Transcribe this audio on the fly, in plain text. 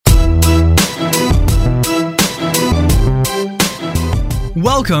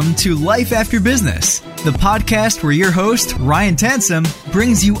Welcome to Life After Business, the podcast where your host, Ryan Tansom,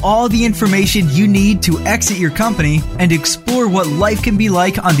 brings you all the information you need to exit your company and explore what life can be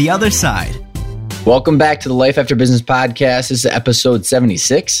like on the other side. Welcome back to the Life After Business podcast. This is episode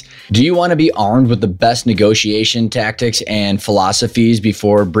 76. Do you want to be armed with the best negotiation tactics and philosophies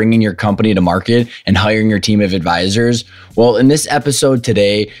before bringing your company to market and hiring your team of advisors? Well, in this episode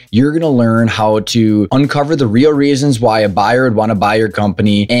today, you're going to learn how to uncover the real reasons why a buyer would want to buy your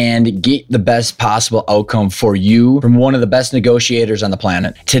company and get the best possible outcome for you from one of the best negotiators on the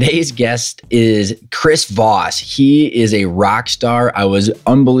planet. Today's guest is Chris Voss. He is a rock star. I was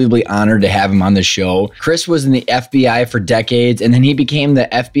unbelievably honored to have him on the show. Chris was in the FBI for decades, and then he became the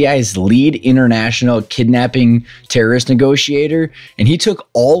FBI's lead international kidnapping terrorist negotiator. And he took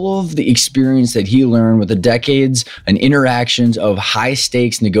all of the experience that he learned with the decades and interactions of high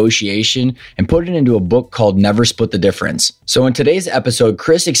stakes negotiation and put it into a book called Never Split the Difference. So in today's episode,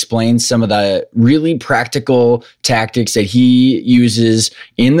 Chris explains some of the really practical tactics that he uses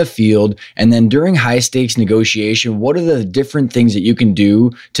in the field. And then during high stakes negotiation, what are the different things that you can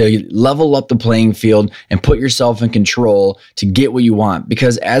do to level up the playing field and put yourself in control to get what you want?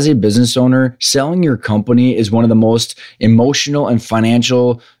 Because as a business owner, selling your company is one of the most emotional and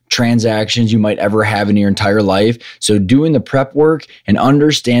financial transactions you might ever have in your entire life. So doing the prep work and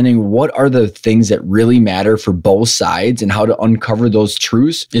understanding what are the things that really matter for both sides and how to uncover those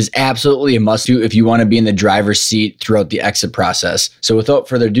truths is absolutely a must do if you want to be in the driver's seat throughout the exit process. So without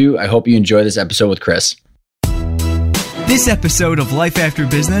further ado, I hope you enjoy this episode with Chris. This episode of Life After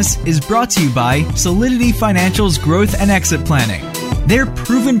Business is brought to you by Solidity Financial's Growth and Exit Planning. Their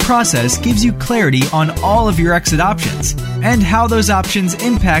proven process gives you clarity on all of your exit options and how those options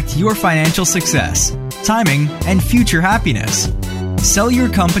impact your financial success, timing, and future happiness. Sell your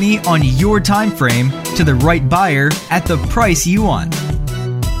company on your time frame to the right buyer at the price you want.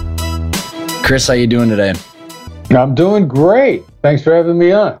 Chris, how you doing today? I'm doing great. Thanks for having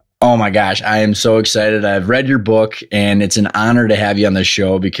me on. Oh my gosh, I am so excited. I've read your book and it's an honor to have you on the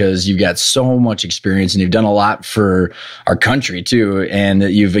show because you've got so much experience and you've done a lot for our country too. And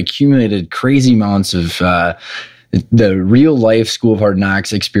you've accumulated crazy amounts of the real life School of Hard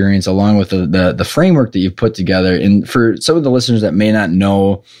Knocks experience along with the framework that you've put together. And for some of the listeners that may not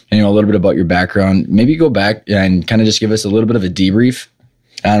know, a little bit about your background, maybe go back and kind of just give us a little bit of a debrief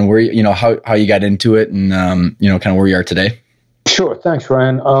on where, how you got into it and, kind of where you are today. Sure. Thanks,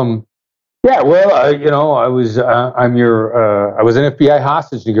 Ryan. I was an FBI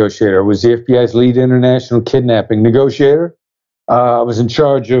hostage negotiator. I was the FBI's lead international kidnapping negotiator. I was in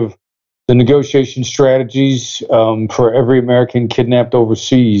charge of the negotiation strategies for every American kidnapped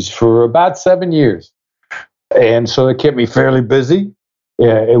overseas for about 7 years, and so it kept me fairly busy.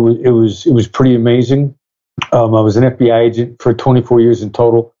 Yeah, it was pretty amazing. I was an FBI agent for 24 years in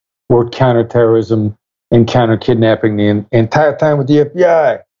total. Worked counterterrorism and counter-kidnapping the entire time with the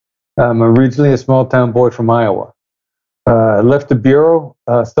FBI. I'm originally a small-town boy from Iowa. Left the bureau,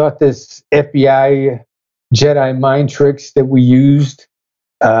 thought this FBI Jedi mind tricks that we used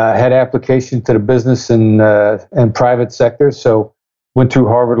had application to the business and private sector, so went through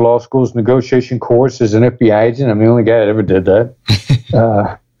Harvard Law School's negotiation course as an FBI agent. I'm the only guy that ever did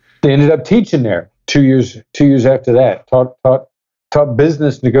that. They ended up teaching there 2 years after that. Taught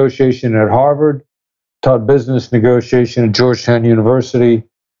business negotiation at Harvard, taught business negotiation at Georgetown University,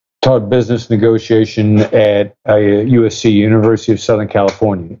 taught business negotiation at USC, University of Southern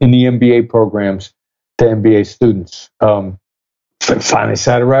California, in the MBA programs to MBA students. Finally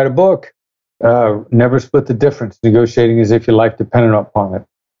decided to write a book, Never Split the Difference, Negotiating as If Your Life Depended Upon It.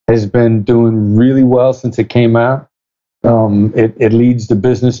 Has been doing really well since it came out. It leads the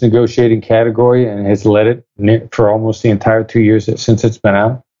business negotiating category and has led it for almost the entire 2 years since it's been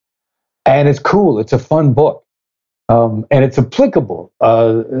out. And it's cool. It's a fun book. And it's applicable. A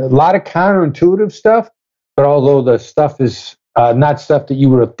lot of counterintuitive stuff, but although the stuff is not stuff that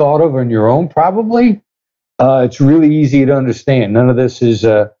you would have thought of on your own, probably, it's really easy to understand. None of this is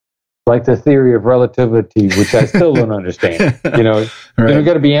like the theory of relativity, which I still don't understand. Right. You don't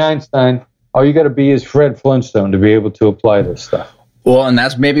got to be Einstein. All you got to be is Fred Flintstone to be able to apply this stuff. Well, and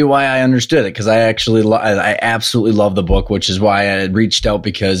that's maybe why I understood it, because I absolutely love the book, which is why I had reached out,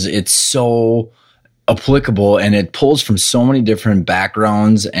 because it's so applicable and it pulls from so many different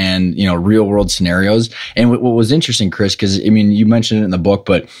backgrounds and, real world scenarios. And what was interesting, Chris, because you mentioned it in the book,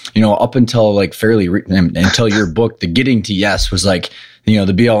 but, up until until your book, The Getting to Yes was like,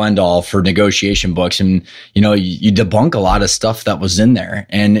 the be all end all for negotiation books. And, you debunk a lot of stuff that was in there.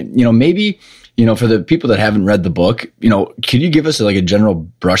 And, maybe for the people that haven't read the book, could you give us like a general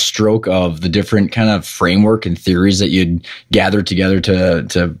brushstroke of the different kind of framework and theories that you'd gathered together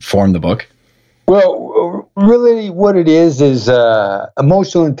to form the book? Well, really what it is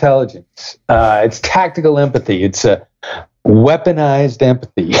emotional intelligence. It's tactical empathy. It's weaponized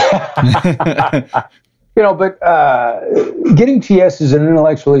empathy. But Getting TS is an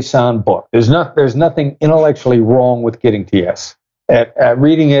intellectually sound book. There's nothing intellectually wrong with Getting TS. At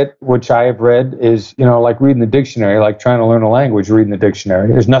reading it, which I have read, is like reading the dictionary, like trying to learn a language, reading the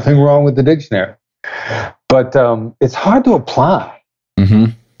dictionary. There's nothing wrong with the dictionary, but it's hard to apply. Mm-hmm.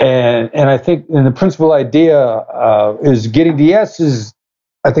 And I think, the principal idea is Getting TS is,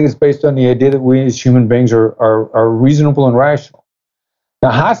 I think it's based on the idea that we as human beings are reasonable and rational.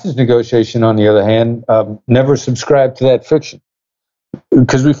 Now, hostage negotiation, on the other hand, never subscribed to that fiction,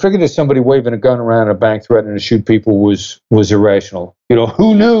 because we figured that somebody waving a gun around a bank threatening to shoot people was irrational.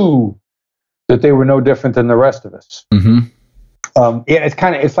 Who knew that they were no different than the rest of us? Mm-hmm.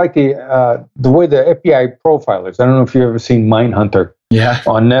 It's like the way the FBI profilers. I don't know if you've ever seen Mindhunter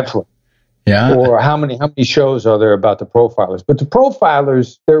on Netflix. Yeah. Or how many shows are there about the profilers? But the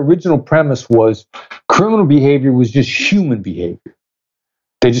profilers, their original premise was criminal behavior was just human behavior.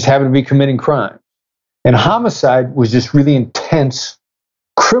 They just happened to be committing crime. And homicide was just really intense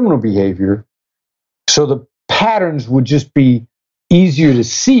criminal behavior. So the patterns would just be easier to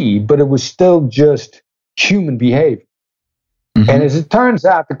see, but it was still just human behavior. Mm-hmm. And as it turns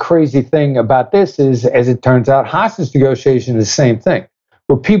out, the crazy thing about this is, as it turns out, hostage negotiation is the same thing.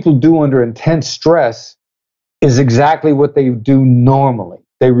 What people do under intense stress is exactly what they do normally.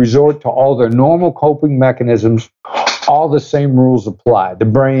 They resort to all their normal coping mechanisms. All the same rules apply. The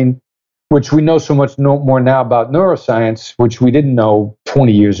brain, which we know so much more now about neuroscience, which we didn't know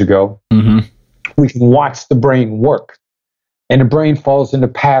 20 years ago, mm-hmm. we can watch the brain work. And the brain falls into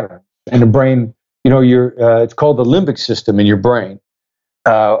patterns. And the brain, it's called the limbic system in your brain.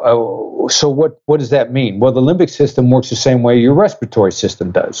 So what does that mean? Well, the limbic system works the same way your respiratory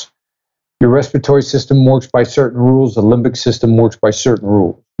system does. Your respiratory system works by certain rules. The limbic system works by certain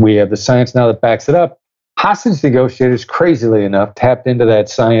rules. We have the science now that backs it up. Hostage negotiators, crazily enough, tapped into that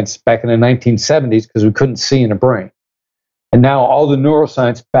science back in the 1970s because we couldn't see in the brain. And now all the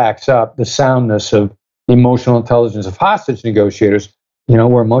neuroscience backs up the soundness of the emotional intelligence of hostage negotiators.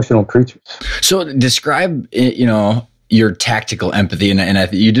 We're emotional creatures. So describe, your tactical empathy. And I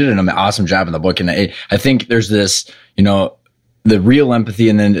think you did an awesome job in the book. And I think there's this, the real empathy,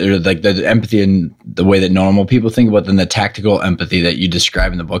 and then like the empathy in the way that normal people think about, then the tactical empathy that you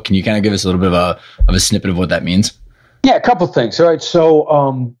describe in the book. Can you kind of give us a little bit of a snippet of what that means? Yeah, a couple things. All right.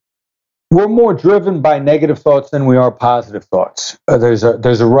 So we're more driven by negative thoughts than we are positive thoughts. There's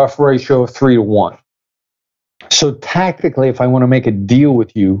a rough ratio of 3-to-1. So tactically, if I want to make a deal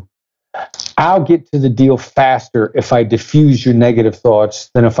with you, I'll get to the deal faster if I diffuse your negative thoughts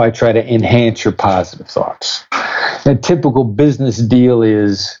than if I try to enhance your positive thoughts. A typical business deal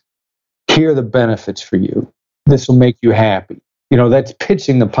is, here are the benefits for you. This will make you happy. That's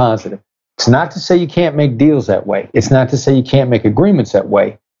pitching the positive. It's not to say you can't make deals that way. It's not to say you can't make agreements that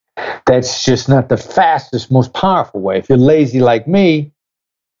way. That's just not the fastest, most powerful way. If you're lazy like me,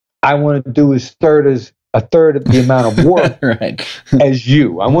 I want to do a third of the amount of work right. as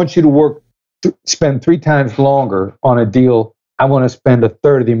you. I want you to spend 3 times longer on a deal. I want to spend a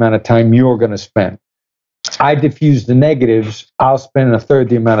third of the amount of time you're going to spend. I diffuse the negatives. I'll spend a third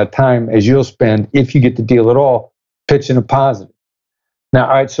the amount of time as you'll spend, if you get the deal at all, pitching a positive. Now,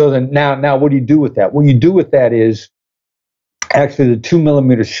 all right. So then now what do you do with that? What you do with that is actually the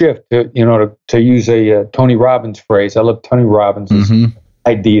 2mm shift. To use a Tony Robbins phrase. I love Tony Robbins' mm-hmm.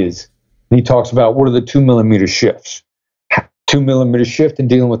 ideas. And he talks about what are the 2mm shifts. 2mm shift in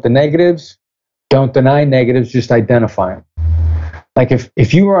dealing with the negatives. Don't deny negatives. Just identify them. Like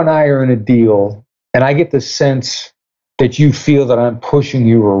if you and I are in a deal, and I get the sense that you feel that I'm pushing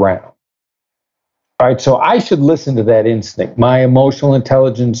you around. All right, so I should listen to that instinct. My emotional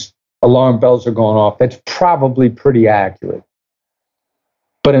intelligence alarm bells are going off. That's probably pretty accurate.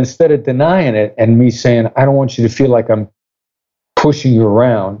 But instead of denying it and me saying, I don't want you to feel like I'm pushing you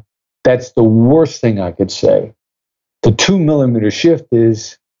around, that's the worst thing I could say. The 2mm shift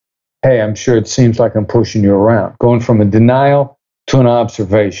is, hey, I'm sure it seems like I'm pushing you around. Going from a denial to an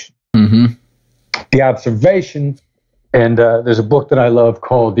observation. Mm-hmm. The observation, and there's a book that I love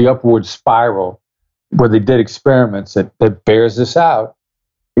called The Upward Spiral, where they did experiments that bears this out,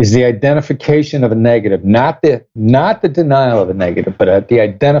 is the identification of a negative, not the denial of a negative, but the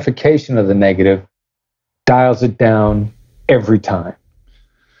identification of the negative dials it down every time,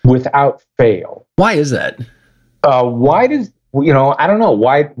 without fail. Why is that? I don't know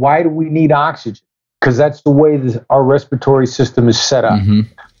why do we need oxygen? Because that's the way our respiratory system is set up.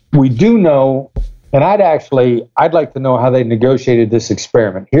 Mm-hmm. We do know, and I'd like to know how they negotiated this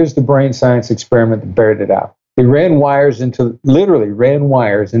experiment. Here's the brain science experiment that bared it out. They literally ran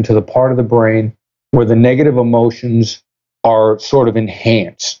wires into the part of the brain where the negative emotions are sort of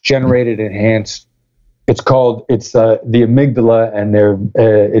enhanced. It's the amygdala, and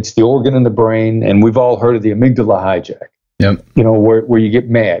it's the organ in the brain, and we've all heard of the amygdala hijack. Yep. Where you get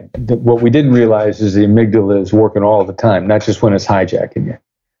mad. What we didn't realize is the amygdala is working all the time, not just when it's hijacking you.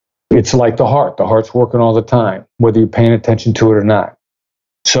 It's like the heart. The heart's working all the time, whether you're paying attention to it or not.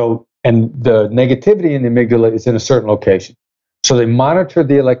 So, and the negativity in the amygdala is in a certain location. So they monitored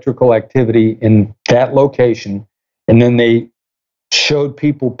the electrical activity in that location, and then they showed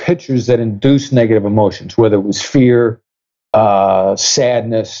people pictures that induced negative emotions, whether it was fear,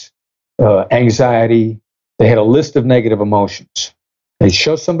 sadness, anxiety. They had a list of negative emotions. They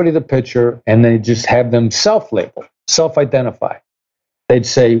show somebody the picture, and they just have them self-label, self-identify. They'd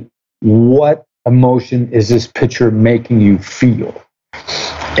say, what emotion is this picture making you feel?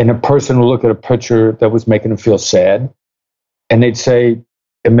 And a person would look at a picture that was making them feel sad, and they'd say,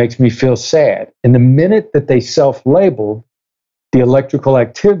 it makes me feel sad. And the minute that they self-labeled, the electrical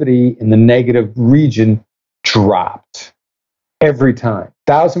activity in the negative region dropped every time,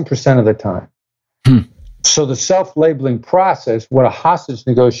 1,000% of the time. So the self-labeling process, what a hostage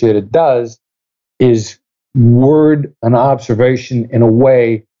negotiator does is word an observation in a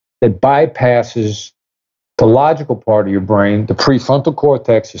way that bypasses the logical part of your brain, the prefrontal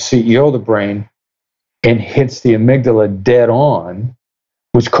cortex, the CEO of the brain, and hits the amygdala dead on,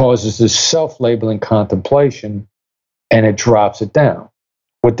 which causes this self-labeling contemplation, and it drops it down.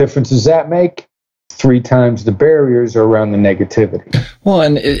 What difference does that make? 3 times the barriers are around the negativity. Well,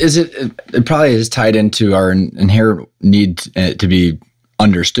 and it probably is tied into our inherent need to be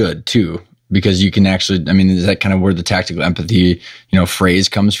understood too, because you can actually, is that kind of where the tactical empathy, phrase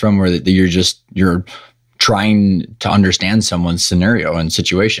comes from, where you're trying to understand someone's scenario and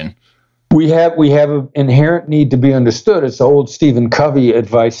situation? We have an inherent need to be understood. It's the old Stephen Covey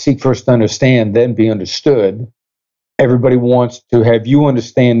advice: seek first to understand, then be understood. Everybody wants to have you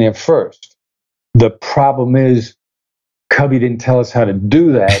understand them first. The problem is, Covey didn't tell us how to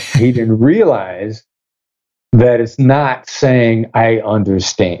do that. He didn't realize that it's not saying, I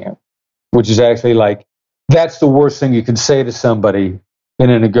understand, which is actually that's the worst thing you can say to somebody in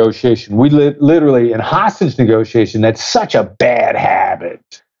a negotiation. We literally, in hostage negotiation, that's such a bad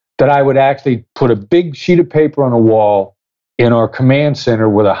habit that I would actually put a big sheet of paper on a wall in our command center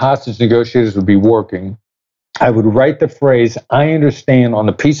where the hostage negotiators would be working. I would write the phrase, I understand, on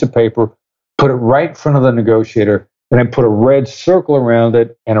a piece of paper, put it right in front of the negotiator, and I put a red circle around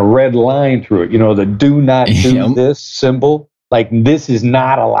it and a red line through it. The do not do this symbol, this is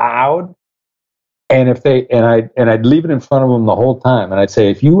not allowed. And I'd leave it in front of them the whole time. And I'd say,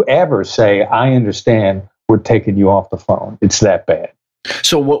 if you ever say, I understand, we're taking you off the phone. It's that bad.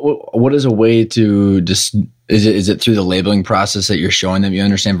 So what is a way to just, is it through the labeling process that you're showing them you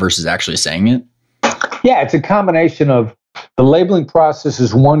understand versus actually saying it? Yeah, it's a combination of the labeling process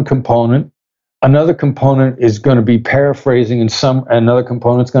is one component. Another component is going to be paraphrasing, and another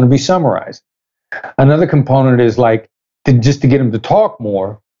component is going to be summarizing. Another component is just to get them to talk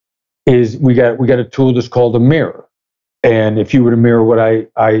more, is we got a tool that's called a mirror. And if you were to mirror what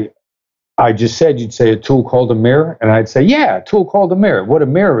I just said, you'd say a tool called a mirror, and I'd say, yeah, a tool called a mirror. What a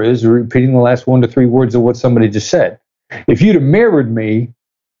mirror is repeating the last 1 to 3 words of what somebody just said. If you'd have mirrored me,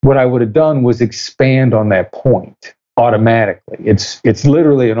 what I would have done was expand on that point automatically. It's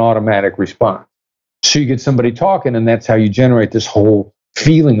literally an automatic response. So you get somebody talking, and that's how you generate this whole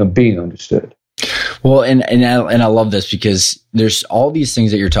feeling of being understood. Well, and I love this because there's all these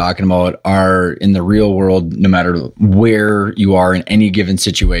things that you're talking about are in the real world, no matter where you are in any given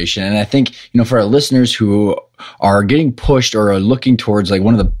situation. And I think, for our listeners who are getting pushed or are looking towards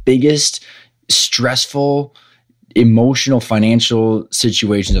one of the biggest stressful, emotional, financial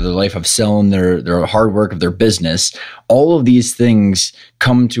situations of their life, of selling their hard work of their business, all of these things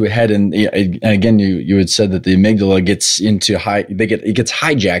come to a head. And again, you had said that the amygdala gets it gets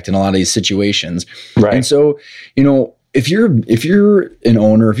hijacked in a lot of these situations. Right. And so, if you're an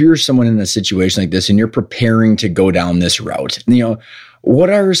owner, if you're someone in a situation like this and you're preparing to go down this route, what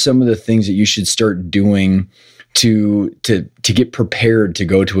are some of the things that you should start doing to get prepared to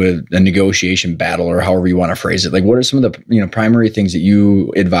go to a negotiation battle, or however you want to phrase it? What are some of the primary things that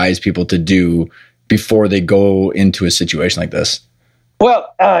you advise people to do before they go into a situation like this?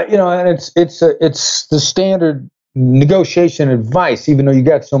 Well, and it's the standard negotiation advice, even though you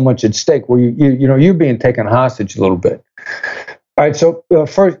got so much at stake where you're being taken hostage a little bit. All right. So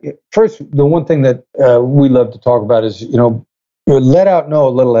first, the one thing that we love to talk about is, let out no a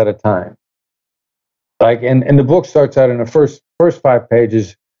little at a time. Like, and the book starts out in the first 5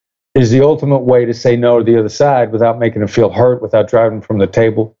 pages is the ultimate way to say no to the other side without making them feel hurt, without driving them from the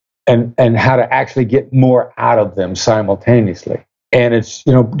table, and how to actually get more out of them simultaneously. And it's,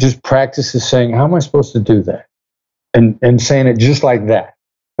 just practices saying, how am I supposed to do that? And saying it just like that.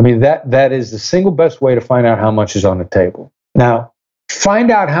 I mean, that is the single best way to find out how much is on the table. Now,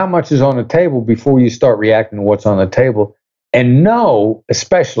 find out how much is on the table before you start reacting to what's on the table. And know,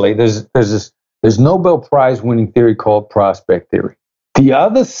 especially, there's Nobel Prize winning theory called prospect theory. The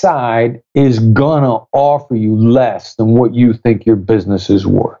other side is going to offer you less than what you think your business is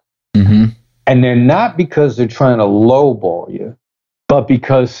worth. Mm-hmm. And they're not because they're trying to lowball you, but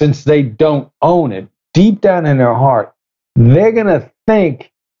because since they don't own it, deep down in their heart, they're going to think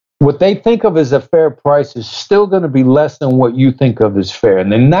what they think of as a fair price is still going to be less than what you think of as fair.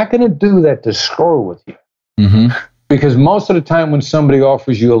 And they're not going to do that to screw with you. Mm-hmm. Because most of the time when somebody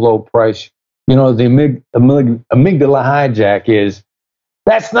offers you a low price, the amygdala hijack is,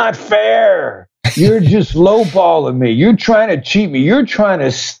 that's not fair. You're just lowballing me. You're trying to cheat me. You're trying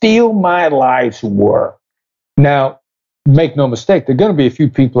to steal my life's work. Now, make no mistake, there are going to be a few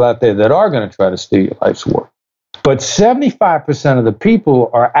people out there that are going to try to steal your life's work. But 75% of the people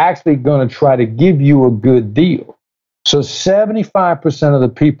are actually going to try to give you a good deal. So 75% of the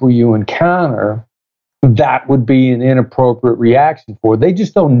people you encounter, that would be an inappropriate reaction for. They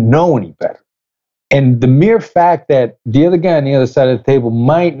just don't know any better. And the mere fact that the other guy on the other side of the table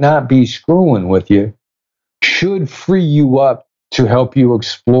might not be screwing with you should free you up to help you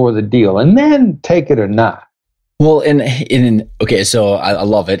explore the deal and then take it or not. Well, okay, so I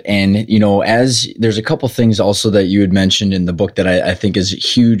love it. And, as there's a couple things also that you had mentioned in the book that I think is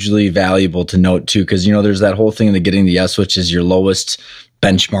hugely valuable to note too, because, there's that whole thing of the getting the yes, which is your lowest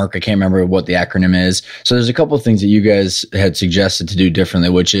benchmark. I can't remember what the acronym is. So there's a couple of things that you guys had suggested to do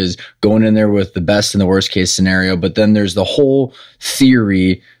differently, which is going in there with the best and the worst case scenario. But then there's the whole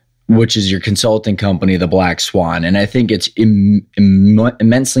theory, which is your consulting company, the Black Swan. And I think it's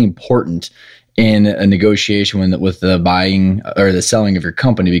immensely important in a negotiation with the buying or the selling of your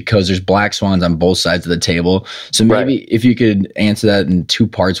company, because there's black swans on both sides of the table. So maybe if you could answer that in 2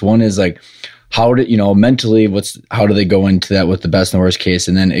 parts. One is like, how do mentally, how do they go into that with the best and worst case,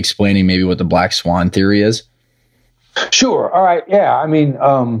 and then explaining maybe what the black swan theory is? Sure. All right. Yeah. I mean,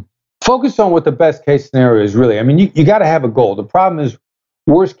 focus on what the best case scenario is really. I mean, you got to have a goal. The problem is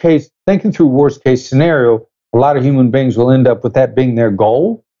thinking through worst case scenario, a lot of human beings will end up with that being their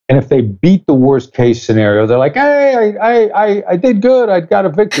goal. And if they beat the worst case scenario, they're like, hey, I did good. I got a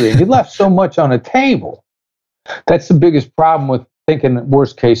victory. And you left so much on the table. That's the biggest problem with thinking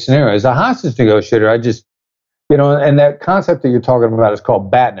worst case scenario. As a hostage negotiator, I just, and that concept that you're talking about is called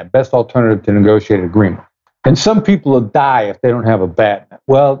BATNet, best alternative to negotiated agreement. And some people will die if they don't have a BATNet.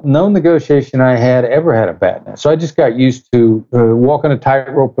 Well, no negotiation I had ever had a BATNet. So I just got used to walking a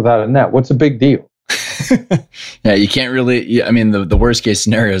tightrope without a net. What's a big deal? Yeah, you can't really, the worst case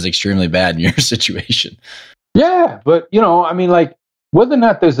scenario is extremely bad in your situation. Yeah, but, like whether or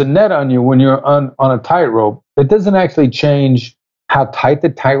not there's a net on you when you're on a tightrope, it doesn't actually change how tight the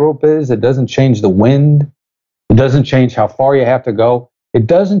tightrope is. It doesn't change the wind. It doesn't change how far you have to go. It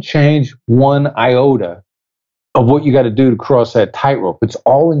doesn't change one iota of what you got to do to cross that tightrope. It's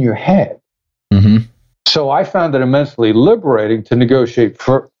all in your head. Mm-hmm. So I found it immensely liberating to negotiate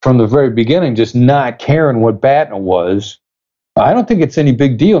from the very beginning, just not caring what BATNet was. I don't think it's any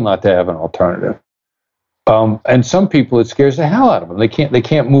big deal not to have an alternative. And some people, it scares the hell out of them. They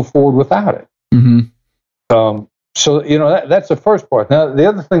can't move forward without it. Mm-hmm. So that's the first part. Now, the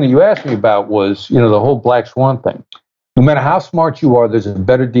other thing that you asked me about was, the whole black swan thing. No matter how smart you are, there's a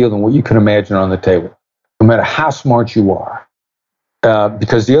better deal than what you can imagine on the table. No matter how smart you are.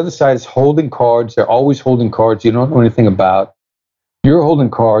 Because the other side is holding cards. They're always holding cards you don't know anything about. You're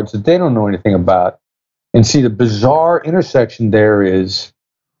holding cards that they don't know anything about. And see, the bizarre intersection there is,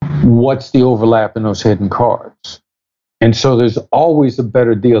 what's the overlap in those hidden cards? And so there's always a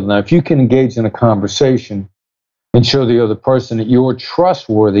better deal. Now, if you can engage in a conversation and show the other person that you're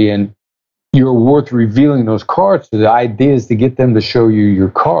trustworthy and you're worth revealing those cards to, the idea is to get them to show you your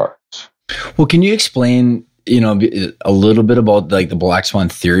cards. Well, can you explain a little bit about like the black swan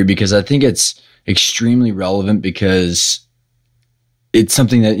theory, because I think it's extremely relevant, because it's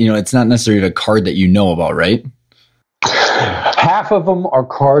something that, it's not necessarily a card that you know about, right? Half of them are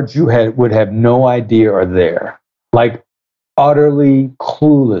cards you would have no idea are there, like utterly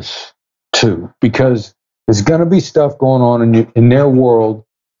clueless to, because there's going to be stuff going on in their world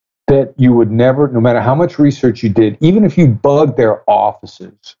that you would never, no matter how much research you did, even if you bugged their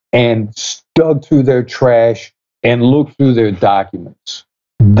offices and dug through their trash and looked through their documents,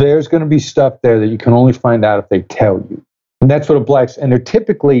 there's going to be stuff there that you can only find out if they tell you. And that's what and they're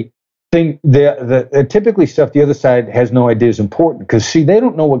typically typically stuff the other side has no idea is important, because see, they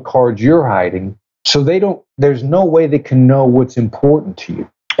don't know what cards you're hiding, so there's no way they can know what's important to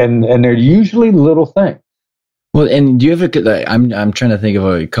you, and they're usually little things. Well, and do you have I'm trying to think of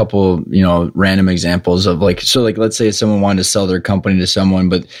a couple, random examples of let's say someone wanted to sell their company to someone,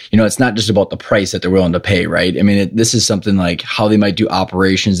 but it's not just about the price that they're willing to pay, right? I mean, this is something like how they might do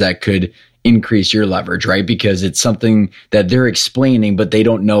operations that could increase your leverage, right? Because it's something that they're explaining, but they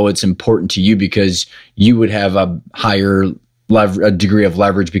don't know it's important to you because you would have a higher a degree of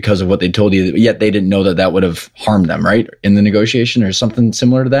leverage because of what they told you, yet they didn't know that would have harmed them, right? In the negotiation or something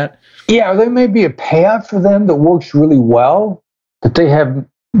similar to that? Yeah, there may be a payout for them that works really well that they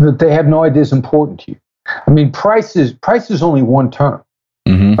have no idea is important to you. I mean, price is only one term.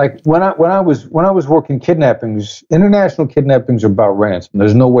 Mm-hmm. Like when I was working kidnappings, international kidnappings are about ransom.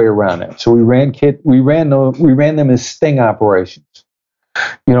 There's no way around it. So we ran them as sting operations.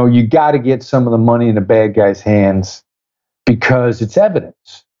 You got to get some of the money in the bad guy's hands because it's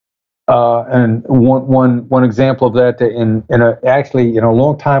evidence. And one example of that actually a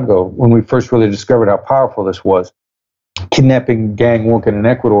long time ago, when we first really discovered how powerful this was, kidnapping gang working in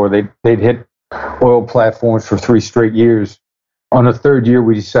Ecuador, they'd hit oil platforms for 3 straight years. On the 3rd year,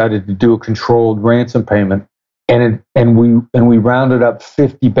 we decided to do a controlled ransom payment, and we rounded up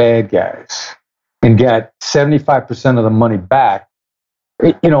 50 bad guys and got 75% of the money back.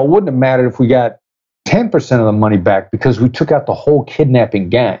 It wouldn't have mattered if we got 10% of the money back because we took out the whole kidnapping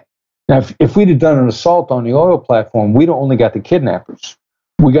gang. Now, if we'd have done an assault on the oil platform, we'd only got the kidnappers.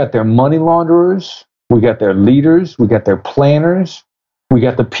 We got their money launderers, we got their leaders, we got their planners, we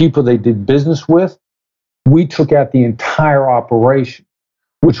got the people they did business with. We took out the entire operation,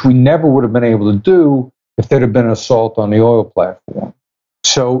 which we never would have been able to do if there'd have been an assault on the oil platform.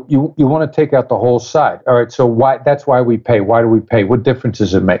 So you want to take out the whole side. All right, so that's why we pay. Why do we pay? What difference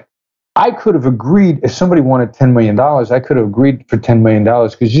does it make? I could have agreed, if somebody wanted $10 million, I could have agreed for $10 million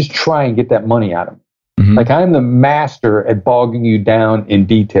because just try and get that money out of me. Mm-hmm. Like, I'm the master at bogging you down in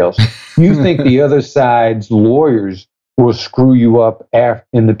details. You think the other side's lawyers will screw you up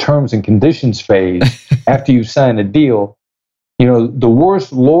in the terms and conditions phase after you sign a deal. The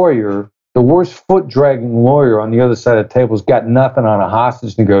worst foot-dragging lawyer on the other side of the table's got nothing on a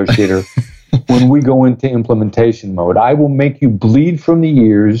hostage negotiator when we go into implementation mode. I will make you bleed from the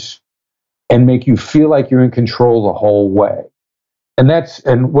ears and make you feel like you're in control the whole way.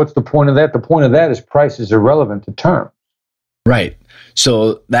 And what's the point of that? The point of that is price is irrelevant to terms. Right.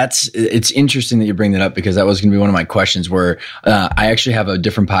 So it's interesting that you bring that up, because that was going to be one of my questions, where I actually have a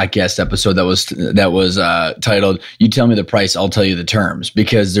different podcast episode that was titled "You Tell Me the Price, I'll Tell You the Terms,"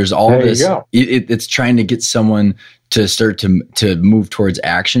 because there's all this. It's trying to get someone to start to move towards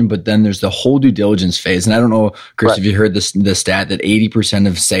action, but then there's the whole due diligence phase. And I don't know, Chris, if you heard the stat that 80%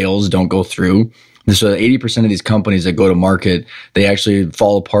 of sales don't go through. So 80% of these companies that go to market, they actually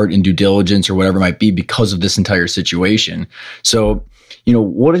fall apart in due diligence or whatever it might be because of this entire situation. So,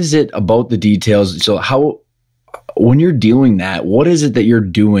 what is it about the details? So when you're doing that, what is it that you're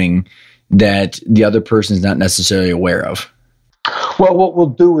doing that the other person is not necessarily aware of? Well, what we'll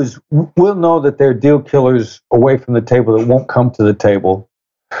do is we'll know that there are deal killers away from the table that won't come to the table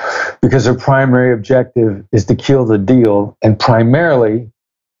because their primary objective is to kill the deal, and primarily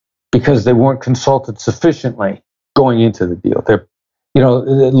because they weren't consulted sufficiently going into the deal.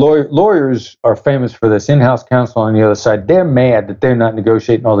 Lawyers are famous for this. In-house counsel on the other side, they're mad that they're not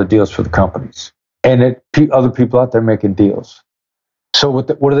negotiating all the deals for the companies, and that other people out there making deals. So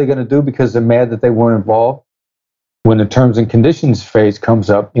what are they going to do because they're mad that they weren't involved? When the terms and conditions phase comes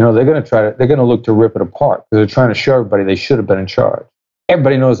up, they're going to look to rip it apart because they're trying to show everybody they should have been in charge.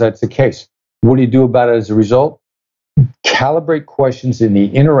 Everybody knows that's the case. What do you do about it as a result? Calibrate questions in the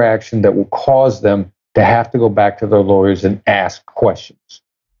interaction that will cause them to have to go back to their lawyers and ask questions.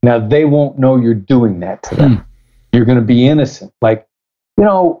 Now, they won't know you're doing that to them. You're going to be innocent. Like,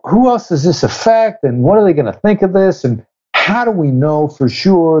 who else does this affect? And what are they going to think of this? And how do we know for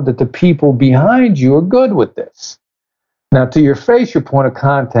sure that the people behind you are good with this? Now, to your face, your point of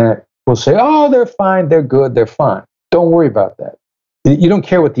contact will say, oh, they're fine, they're good, they're fine. Don't worry about that. You don't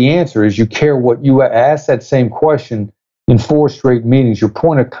care what the answer is. You care what you ask that same question in 4 straight meetings. Your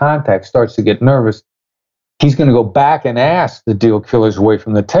point of contact starts to get nervous. He's going to go back and ask the deal killers away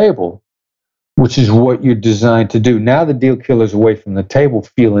from the table, which is what you're designed to do. Now the deal killers away from the table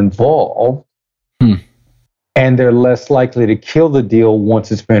feel involved. and they're less likely to kill the deal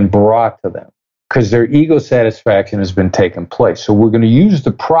once it's been brought to them because their ego satisfaction has been taken place. So we're going to use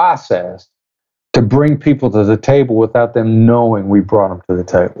the process to bring people to the table without them knowing we brought them to the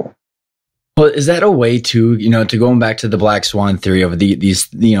table. Well, is that a way to, to going back to the black swan theory of these,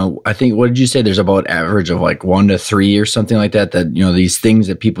 I think, what did you say? There's about average of like 1 to 3 or something like that, these things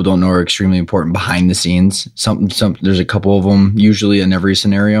that people don't know are extremely important behind the scenes. There's a couple of them usually in every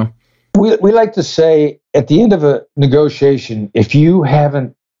scenario. We like to say at the end of a negotiation, if you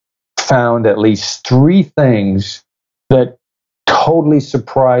haven't found at least 3 things that totally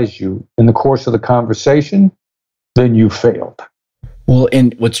surprise you in the course of the conversation, then you failed. Well,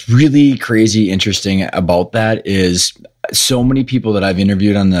 and what's really crazy interesting about that is so many people that I've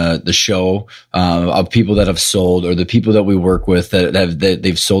interviewed on the show, of people that have sold, or the people that we work with that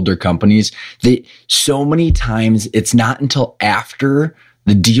they've sold their companies. So many times it's not until after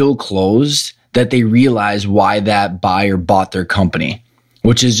the deal closed that they realize why that buyer bought their company,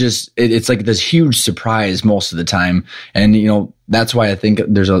 which is just, it's like this huge surprise most of the time. And, that's why I think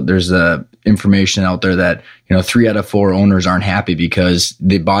there's a information out there that, 3 out of 4 owners aren't happy because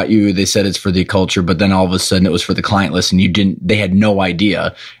they bought you, they said it's for the culture, but then all of a sudden it was for the client list and they had no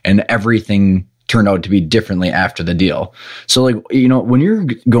idea, and everything turned out to be differently after the deal. So like, when you're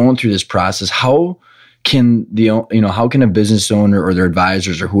going through this process, how can a business owner or their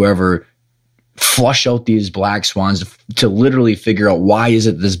advisors or whoever flush out these black swans to literally figure out why is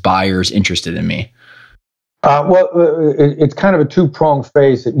it this buyer is interested in me? It's kind of a 2-pronged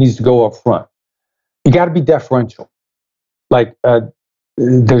phase that needs to go up front. You got to be deferential. Like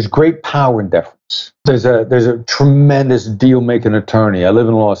there's great power in deference. There's a tremendous deal-making attorney. I live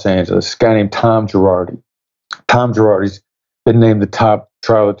in Los Angeles. A guy named Tom Girardi. Tom Girardi's been named the top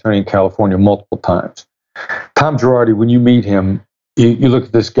trial attorney in California multiple times. Tom Girardi, when you meet him, you look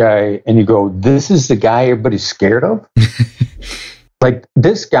at this guy and you go, this is the guy everybody's scared of? Like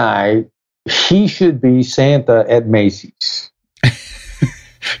this guy, he should be Santa at Macy's.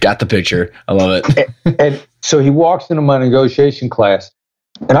 Got the picture. I love it. and so he walks into my negotiation class,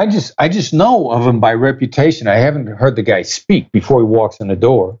 and I just know of him by reputation. I haven't heard the guy speak before he walks in the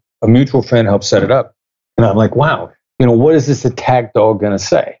door. A mutual friend helped set it up. And I'm like, wow, what is this attack dog going to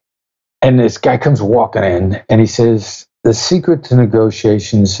say? And this guy comes walking in and he says, the secret to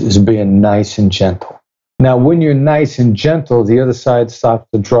negotiations is being nice and gentle. Now, when you're nice and gentle, the other side stops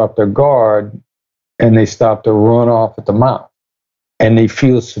to drop their guard and they stop to run off at the mouth, and they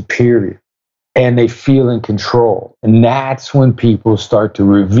feel superior and they feel in control. And that's when people start to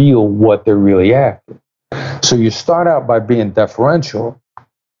reveal what they're really after. So you start out by being deferential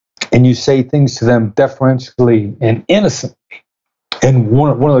and you say things to them deferentially and innocently. And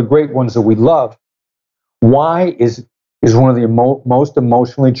one of the great ones that we love, why is one of the most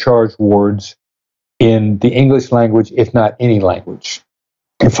emotionally charged words in the English language, if not any language.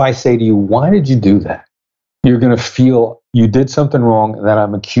 If I say to you, why did you do that? You're going to feel you did something wrong and that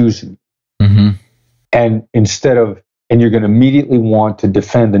I'm accusing you. Mm-hmm. And you're going to immediately want to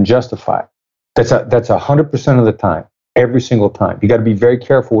defend and justify. That's 100% of the time, every single time. You got to be very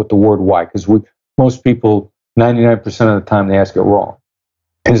careful with the word why, because most people, 99% of the time, they ask it wrong.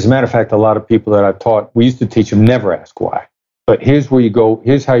 And as a matter of fact, a lot of people that I've taught, we used to teach them never ask why. But here's where you go.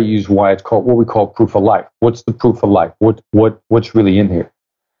 Here's how you use why. It's called what we call proof of life. What's the proof of life? What's really in here?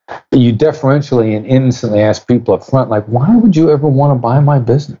 You deferentially and innocently ask people up front, like, why would you ever want to buy my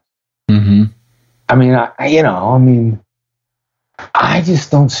business? Mm-hmm. I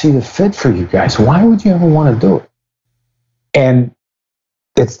just don't see the fit for you guys. Why would you ever want to do it? And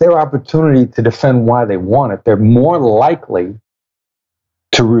it's their opportunity to defend why they want it. They're more likely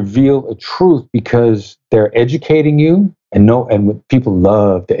to reveal a truth because they're educating you, and people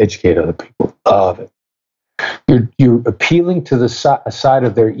love to educate other people. Love it. You're appealing to the side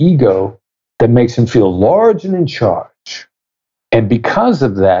of their ego that makes them feel large and in charge. And because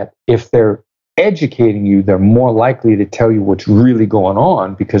of that, if they're educating you, they're more likely to tell you what's really going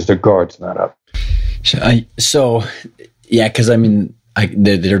on because their guard's not up. Because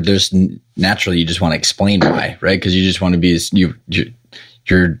there's naturally you just want to explain why, right? Because you just want to be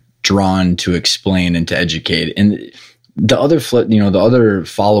you're drawn to explain and to educate. And the other the other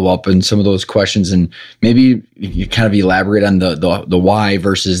follow up and some of those questions, and maybe you kind of elaborate on the why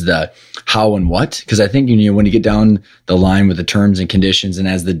versus the how and what, because I think when you get down the line with the terms and conditions, and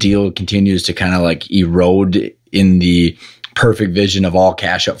as the deal continues to kind of like erode in the perfect vision of all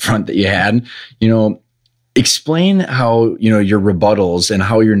cash up front that you had, explain how your rebuttals and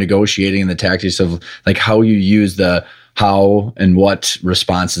how you're negotiating and the tactics of like how you use the how and what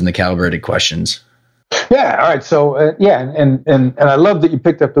responses and the calibrated questions. Yeah. All right. So and I love that you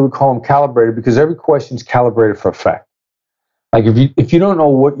picked up that we call them calibrated, because every question is calibrated for effect. Like if you don't know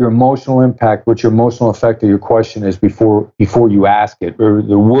what your emotional impact, what your emotional effect of your question is before you ask it, or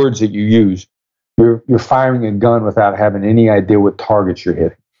the words that you use, you're firing a gun without having any idea what targets you're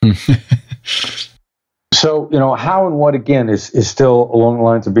hitting. So, how and what, again, is still along the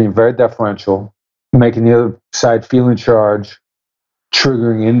lines of being very deferential, making the other side feel in charge,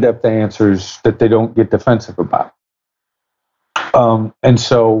 triggering in-depth answers that they don't get defensive about. And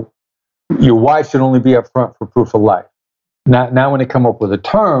so your why should only be up front for proof of life. Now when they come up with a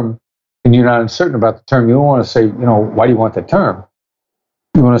term and you're not uncertain about the term, you don't want to say, why do you want that term?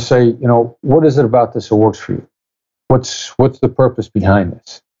 You want to say, what is it about this that works for you? What's the purpose behind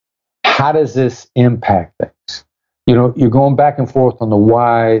this? How does this impact things? You're going back and forth on the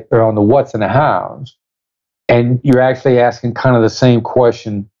why, or on the what's and the hows, and you're actually asking kind of the same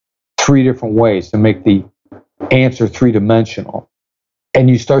question three different ways to make the answer three-dimensional. And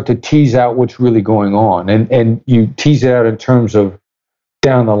you start to tease out what's really going on. And you tease it out in terms of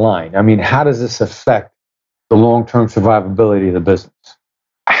down the line. I mean, how does this affect the long-term survivability of the business?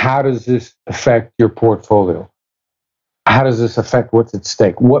 How does this affect your portfolio? How does this affect what's at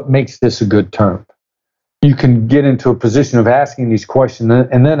stake? What makes this a good term? You can get into a position of asking these questions,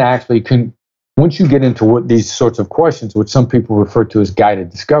 and then actually once you get into what these sorts of questions, which some people refer to as guided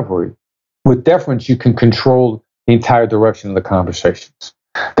discovery, with deference, you can control the entire direction of the conversations.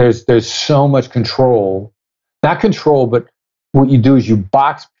 There's so much control, not control, but what you do is you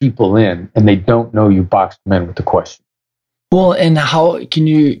box people in, and they don't know you boxed them in with the question. Well, and how can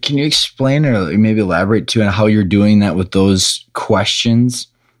you explain or maybe elaborate too on how you're doing that with those questions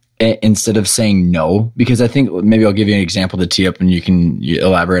instead of saying no? Because I think maybe I'll give you an example to tee up and you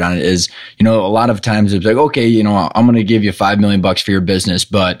elaborate on it is, a lot of times it's like, okay, I'm going to give you $5 million for your business,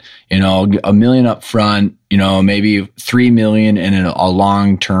 but, $1 million up front, maybe $3 million and a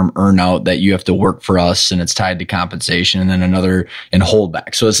long-term earnout that you have to work for us and it's tied to compensation, and then another in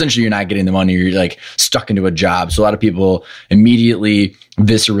holdback. So essentially you're not getting the money. You're like stuck into a job. So a lot of people immediately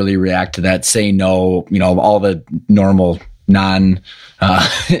viscerally react to that, say no, all the normal non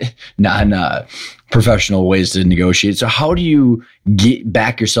professional ways to negotiate. So how do you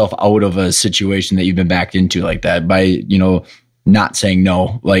back yourself out of a situation that you've been backed into like that by, not saying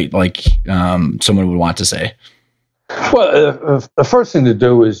no, like someone would want to say? Well, the first thing to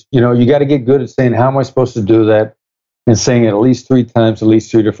do is, you got to get good at saying, how am I supposed to do that? And saying it at least 3 times, at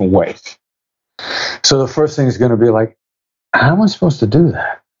least 3 different ways. So the first thing is going to be like, how am I supposed to do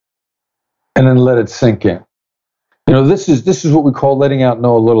that? And then let it sink in. This is what we call letting out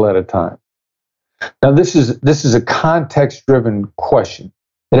no a little at a time. Now, this is a context-driven question.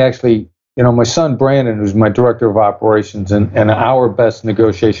 It actually, my son Brandon, who's my director of operations and our best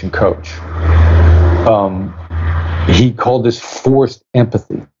negotiation coach, he called this forced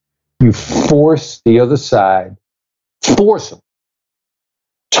empathy. You force the other side, force them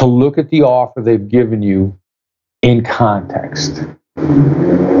to look at the offer they've given you in context.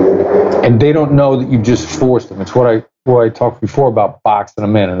 And they don't know that you've just forced them. It's what I talked before about boxing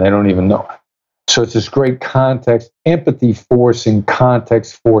them in, and they don't even know it. So it's this great context, empathy forcing,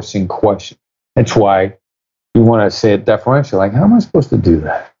 context forcing question. That's why you want to say it deferential, like, how am I supposed to do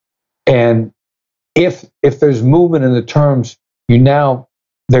that? And if there's movement in the terms, they're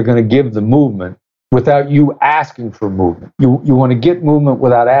going to give the movement without you asking for movement. You want to get movement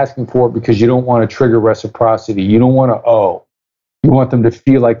without asking for it because you don't want to trigger reciprocity. You don't want to owe. You want them to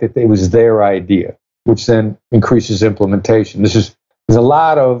feel like that it was their idea, which then increases implementation. There's a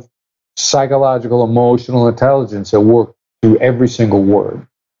lot of psychological, emotional intelligence at work through every single word.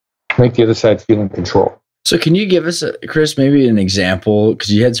 Make the other side feel in control. So can you give us, Chris, maybe an example?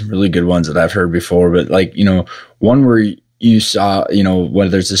 Because you had some really good ones that I've heard before, but one where you saw,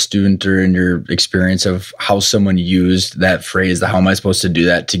 whether it's a student or in your experience of how someone used that phrase, the how am I supposed to do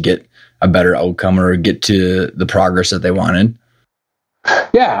that to get a better outcome or get to the progress that they wanted?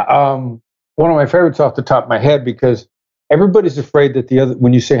 Yeah. One of my favorites off the top of my head, because everybody's afraid that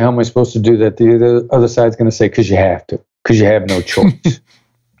when you say, how am I supposed to do that? The other side's going to say, because you have to, because you have no choice.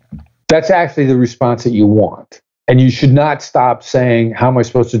 That's actually the response that you want. And you should not stop saying, how am I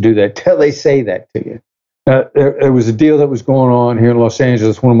supposed to do that till they say that to you. There was a deal that was going on here in Los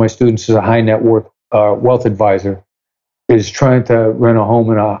Angeles. One of my students is a high net worth wealth advisor, is trying to rent a home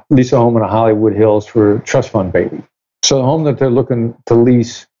lease a home in a Hollywood Hills for a trust fund baby. So the home that they're looking to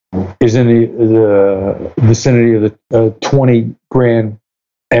lease is in the vicinity of the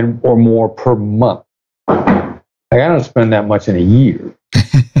 $20,000 or more per month. Like, I don't spend that much in a year,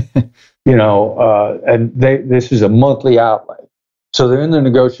 and this is a monthly outlay. So they're in the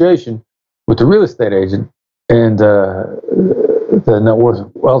negotiation with the real estate agent, and the net worth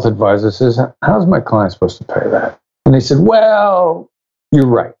wealth advisor says, how's my client supposed to pay that? And they said, well, you're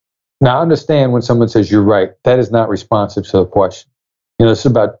right. Now, understand when someone says you're right, that is not responsive to the question. It's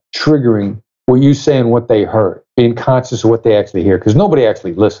about triggering what you say and what they heard, being conscious of what they actually hear, because nobody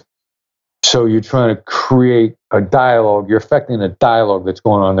actually listens. So you're trying to create a dialogue. You're affecting a dialogue that's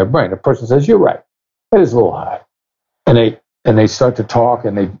going on in their brain. The person says, you're right. That is a little high. And they start to talk,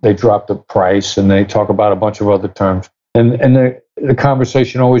 and they drop the price, and they talk about a bunch of other terms. And the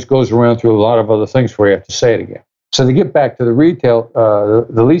conversation always goes around through a lot of other things before you have to say it again. So they get back to the retail,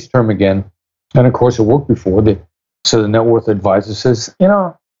 the lease term again. And of course, it worked before. So the net worth advisor says,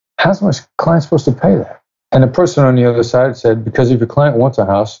 how's my client supposed to pay that? And the person on the other side said, because if your client wants a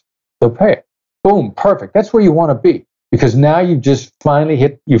house, they'll pay it. Boom, perfect. That's where you want to be. Because now you've just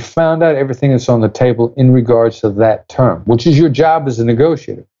finally you found out everything that's on the table in regards to that term, which is your job as a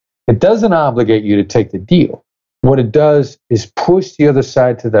negotiator. It doesn't obligate you to take the deal. What it does is push the other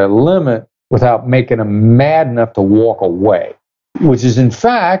side to their limit without making them mad enough to walk away, which is, in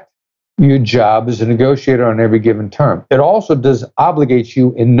fact, your job as a negotiator on every given term. It also does obligate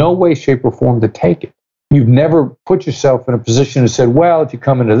you in no way, shape, or form to take it. You've never put yourself in a position and said, well, if you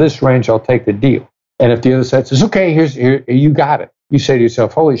come into this range, I'll take the deal. And if the other side says, okay, here, you got it. You say to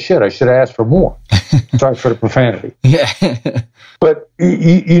yourself, holy shit, I should have asked for more. Sorry for the profanity. Yeah. But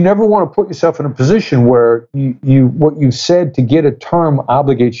you never want to put yourself in a position where what you said to get a term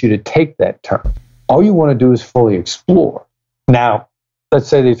obligates you to take that term. All you want to do is fully explore. Now, let's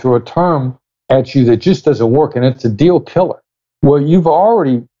say they throw a term at you that just doesn't work, and it's a deal killer. Well, you've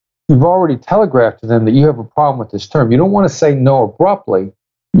already telegraphed to them that you have a problem with this term. You don't want to say no abruptly.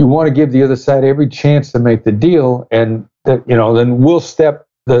 You want to give the other side every chance to make the deal, and that then we'll step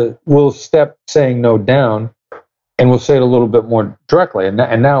saying no down, and we'll say it a little bit more directly. And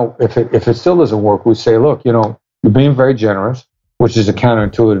now, if it still doesn't work, we say, look, you're being very generous, which is a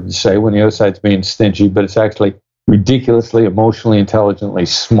counterintuitive to say when the other side's being stingy, but it's actually ridiculously, emotionally, intelligently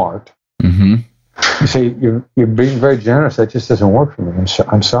smart. Mm-hmm. You say you're being very generous. That just doesn't work for me.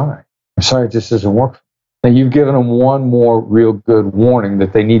 I'm sorry. It just doesn't work for me. Now, you've given them one more real good warning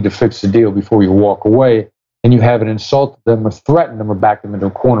that they need to fix the deal before you walk away, and you haven't insulted them or threatened them or backed them into a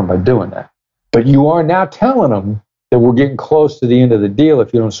corner by doing that. But you are now telling them that we're getting close to the end of the deal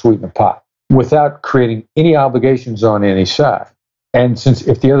if you don't sweeten the pot, without creating any obigations on any side. And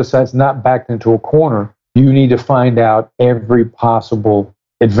if the other side's not backed into a corner, you need to find out every possible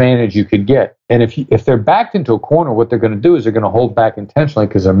advantage you could get. And if they're backed into a corner, what they're going to do is they're going to hold back intentionally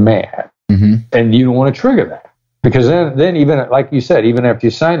because they're mad. Mm-hmm. And you don't want to trigger that. Because then even, like you said, even after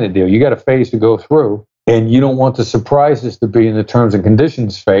you sign the deal, you got a phase to go through, and you don't want the surprises to be in the terms and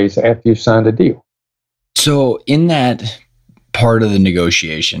conditions phase after you've signed a deal. So in that part of the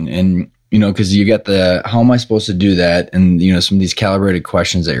negotiation, and because you got how am I supposed to do that, and some of these calibrated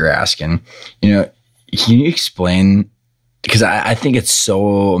questions that you're asking, can you explain? Because I think it's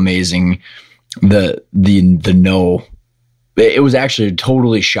so amazing the no. It was actually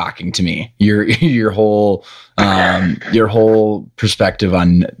totally shocking to me. Your whole perspective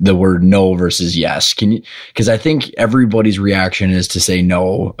on the word no versus yes. Because I think everybody's reaction is to say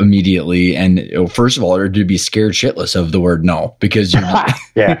no immediately, and first of all, or to be scared shitless of the word no, because you're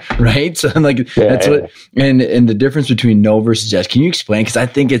yeah, right. So that's what, and the difference between no versus yes. Can you explain? Because I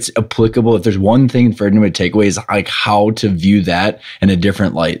think it's applicable. If there's one thing for everyone to take away, is like how to view that in a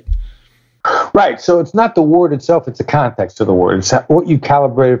different light. Right. So it's not the word itself, it's the context of the word. It's what you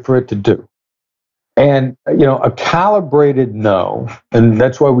calibrated for it to do. And, a calibrated no, and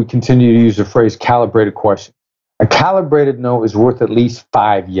that's why we continue to use the phrase calibrated question. A calibrated no is worth at least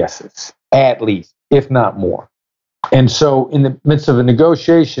 5 yeses, at least, if not more. And so in the midst of a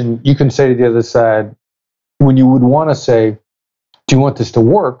negotiation, you can say to the other side, when you would want to say, do you want this to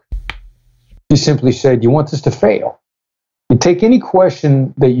work? You simply say, do you want this to fail? You take any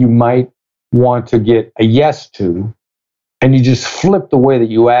question that you might want to get a yes to, and you just flip the way that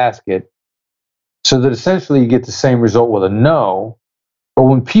you ask it, so that essentially you get the same result with a no. But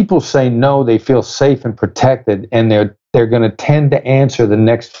when people say no, they feel safe and protected, and they're going to tend to answer the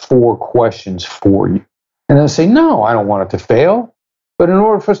next 4 questions for you. And they'll say, no, I don't want it to fail. But in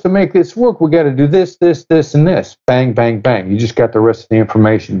order for us to make this work, we got to do this, this, this, and this. Bang, bang, bang. You just got the rest of the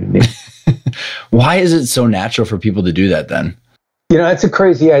information you need. Why is it so natural for people to do that then? It's a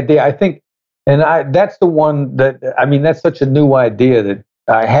crazy idea. I think, that's the one that's such a new idea that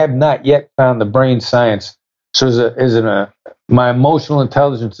I have not yet found the brain science. So my emotional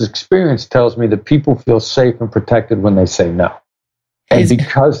intelligence experience tells me that people feel safe and protected when they say no. And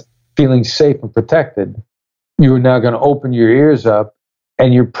because feeling safe and protected, you are now going to open your ears up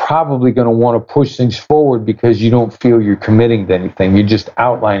and you're probably going to want to push things forward because you don't feel you're committing to anything. You're just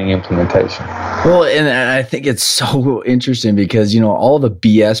outlining implementation. Well, and I think it's so interesting because, all the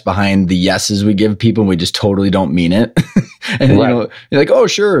BS behind the yeses we give people, we just totally don't mean it. And, right. You're like, oh,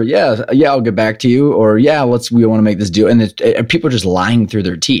 sure. Yeah, I'll get back to you. Or, yeah, we want to make this deal. And people are just lying through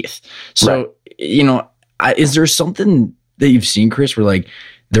their teeth. So, right. Is there something that you've seen, Chris, where like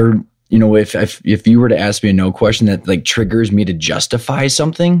they're, if you were to ask me a no question that like triggers me to justify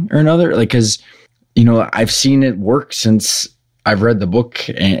something or another, like, cause I've seen it work since I've read the book.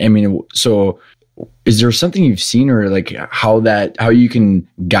 And so is there something you've seen or like how you can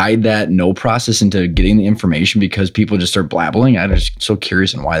guide that no process into getting the information because people just start blabbling? I'm just so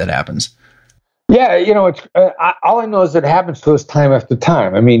curious on why that happens. Yeah, it's all I know is that it happens to us time after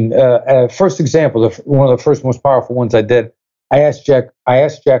time. First example, one of the first most powerful ones I did, I asked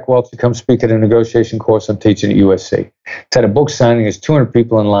Jack Welch to come speak at a negotiation course I'm teaching at USC. It's at a book signing. There's 200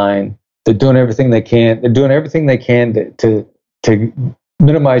 people in line. They're doing everything they can. They're doing everything they can to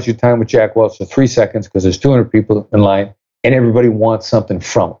minimize your time with Jack Welch to 3 seconds because there's 200 people in line and everybody wants something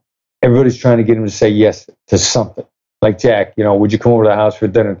from him. Everybody's trying to get him to say yes to something. Like, Jack, would you come over to the house for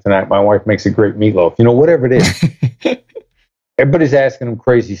dinner tonight? My wife makes a great meatloaf. Whatever it is. Everybody's asking him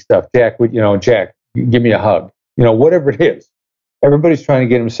crazy stuff. Jack, Jack, give me a hug. Whatever it is. Everybody's trying to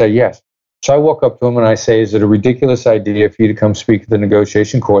get him to say yes. So I walk up to him and I say, is it a ridiculous idea for you to come speak at the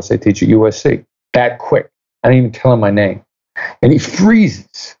negotiation course I teach at USC? That quick. I didn't even tell him my name. And he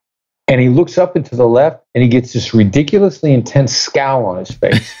freezes. And he looks up and to the left and he gets this ridiculously intense scowl on his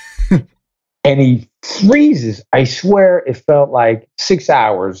face. And he freezes. I swear it felt like 6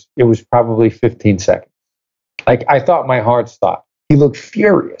 hours. It was probably 15 seconds. Like, I thought my heart stopped. He looked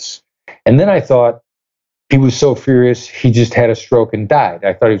furious. And then I thought, he was so furious, he just had a stroke and died.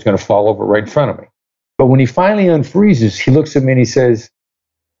 I thought he was going to fall over right in front of me. But when he finally unfreezes, he looks at me and he says,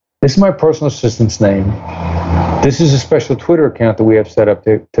 this is my personal assistant's name. This is a special Twitter account that we have set up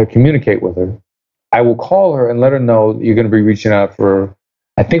to communicate with her. I will call her and let her know that you're going to be reaching out for her.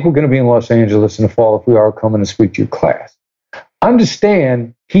 I think we're going to be in Los Angeles in the fall. If we are, coming to speak to your class.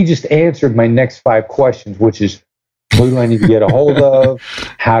 Understand, he just answered my next 5 questions, which is, who do I need to get a hold of?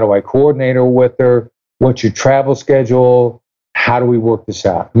 How do I coordinate her with her? What's your travel schedule? How do we work this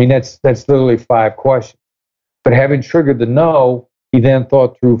out? That's literally 5 questions. But having triggered the no, he then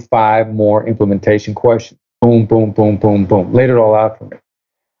thought through 5 more implementation questions. Boom, boom, boom, boom, boom. Laid it all out for me.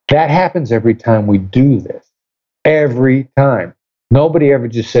 That happens every time we do this. Every time. Nobody ever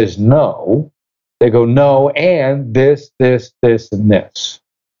just says no. They go no and this, and this.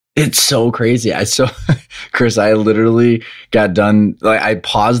 It's so crazy. Chris, I literally got done. Like, I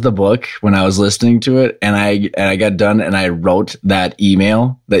paused the book when I was listening to it, and I got done, and I wrote that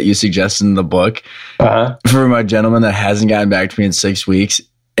email that you suggested in the book for my gentleman that hasn't gotten back to me in 6 weeks.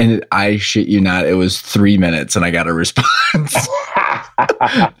 And I shit you not, it was 3 minutes, and I got a response.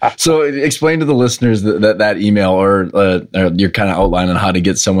 So explain to the listeners that email or your kind of outline on how to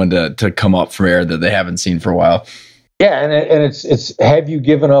get someone to come up from air that they haven't seen for a while. Yeah, and it's have you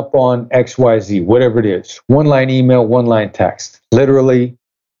given up on XYZ, whatever it is. 1-line email, 1-line text. Literally,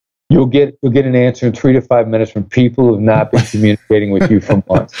 you'll get an answer in 3 to 5 minutes from people who have not been communicating with you for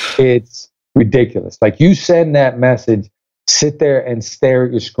months. It's ridiculous. Like, you send that message, sit there and stare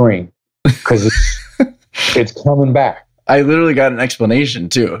at your screen because it's coming back. I literally got an explanation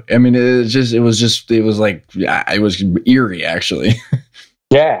too. It was eerie actually.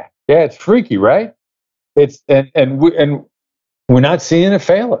 Yeah, it's freaky, right? It's and we're not seeing it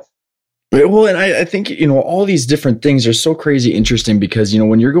fail us. Well, and I think all these different things are so crazy interesting because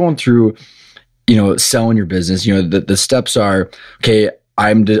when you're going through selling your business, the steps are, okay,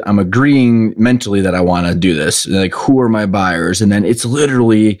 I'm agreeing mentally that I want to do this. Like, who are my buyers? And then it's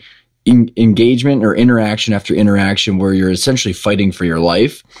literally engagement or interaction after interaction where you're essentially fighting for your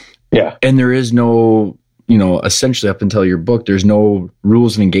life. Yeah. And there is no, essentially up until your book, there's no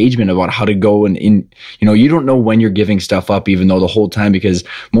rules of engagement about how to go and you don't know when you're giving stuff up, even though the whole time, because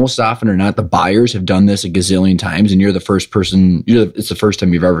most often or not, the buyers have done this a gazillion times and you're the first person, it's the first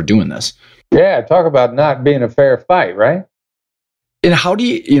time you've ever doing this. Yeah. Talk about not being a fair fight, right? And how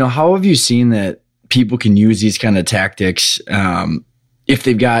do how have you seen that people can use these kind of tactics if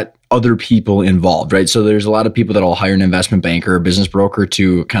they've got other people involved, right? So there's a lot of people that will hire an investment banker or business broker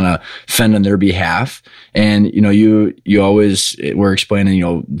to kind of fend on their behalf. And, you always were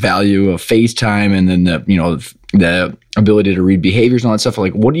explaining, value of FaceTime and then the ability to read behaviors and all that stuff.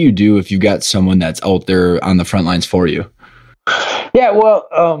 Like, what do you do if you've got someone that's out there on the front lines for you? Yeah, well,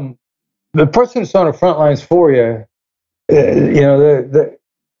 the person that's on the front lines for you, they're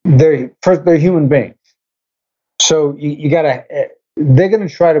human beings. So you gotta, they're going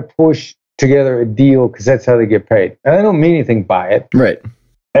to try to push together a deal because that's how they get paid. And they don't mean anything by it. Right.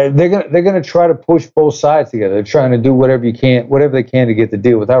 They're going to try to push both sides together. They're trying to do whatever they can to get the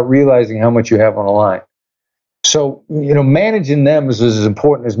deal without realizing how much you have on the line. So, managing them is as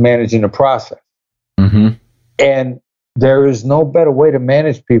important as managing the process. Mm-hmm. And there is no better way to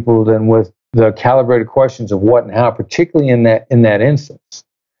manage people than with the calibrated questions of what and how, particularly in that instance.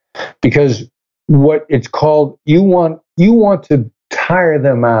 Because what it's called, you want to tire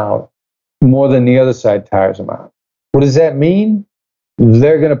them out more than the other side tires them out. What does that mean?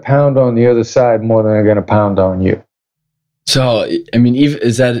 They're going to pound on the other side more than they're going to pound on you. So, I mean,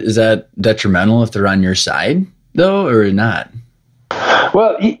 is that detrimental if they're on your side, though, or not?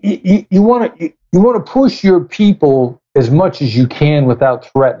 Well, you want to push your people as much as you can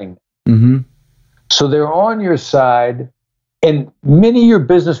without threatening them. Mm-hmm. So they're on your side, and many of your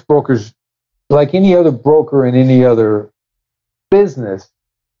business brokers, like any other broker in any other business,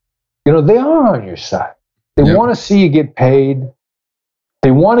 they are on your side. They want to see you get paid.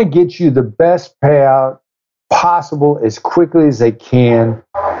 They want to get you the best payout possible as quickly as they can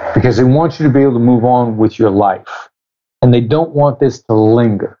because they want you to be able to move on with your life. And they don't want this to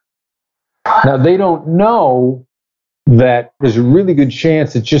linger. Now, they don't know that there's a really good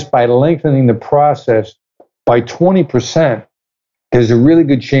chance that just by lengthening the process by 20%, there's a really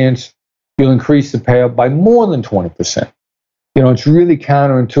good chance you'll increase the payout by more than 20%. It's really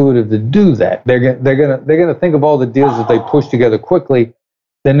counterintuitive to do that. They're gonna think of all the deals that they push together quickly.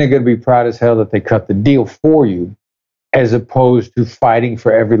 Then they're going to be proud as hell that they cut the deal for you, as opposed to fighting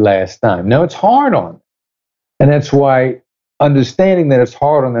for every last dime. Now, it's hard on them. And that's why understanding that it's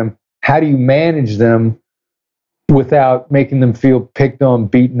hard on them, how do you manage them without making them feel picked on,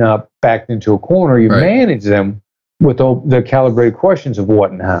 beaten up, backed into a corner? You manage them with the calibrated questions of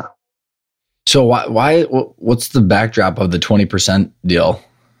what and how. So what's the backdrop of the 20% deal?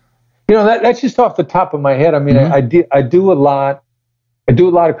 That's just off the top of my head. I mean, mm-hmm. I do a lot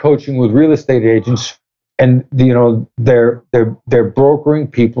of coaching with real estate agents, and they're brokering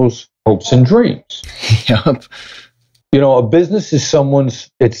people's hopes and dreams. Yep. A business is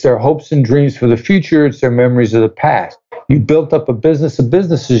it's their hopes and dreams for the future. It's their memories of the past. You built up a business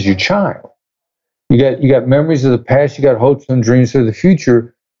is your child. You got memories of the past. You got hopes and dreams for the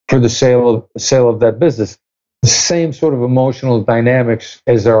future for the sale of that business. The same sort of emotional dynamics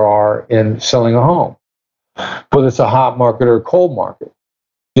as there are in selling a home, whether it's a hot market or a cold market.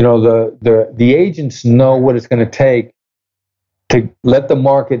 The agents know what it's going to take to let the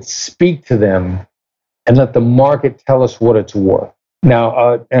market speak to them and let the market tell us what it's worth.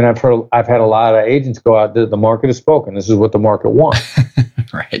 Now, and I've had a lot of agents go out there. The market has spoken. This is what the market wants.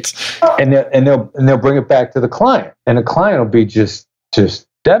 Right. And they'll bring it back to the client, and the client will be just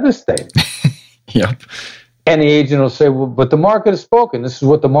devastated. Yep. And the agent will say, well, but the market has spoken. This is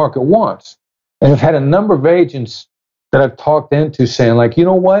what the market wants. And I've had a number of agents that I've talked into saying, like, you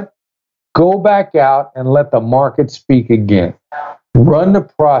know what? Go back out and let the market speak again. Run the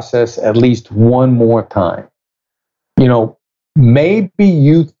process at least one more time. Maybe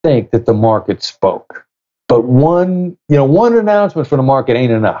you think that the market spoke, but one announcement from the market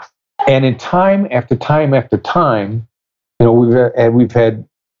ain't enough. And in time after time after time, we've had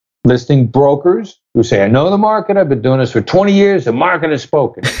listing brokers who say, I know the market, I've been doing this for 20 years, the market has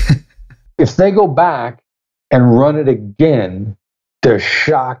spoken. If they go back and run it again, they're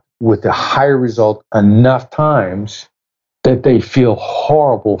shocked with the higher result enough times that they feel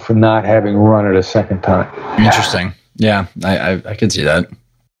horrible for not having run it a second time. Interesting. Yeah, I can see that.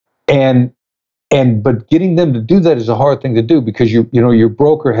 But getting them to do that is a hard thing to do because your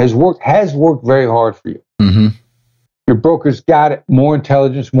broker has worked very hard for you. Mm-hmm. Your broker's got more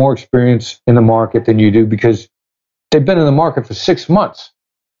intelligence, more experience in the market than you do because they've been in the market for 6 months.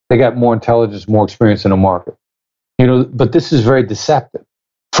 They got more intelligence, more experience in the market. But this is very deceptive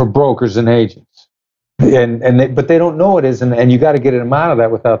for brokers and agents. But they don't know it is, and you got to get them out of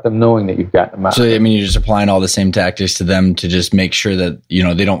that without them knowing that you've gotten them out. So, I mean, you're just applying all the same tactics to them to just make sure that,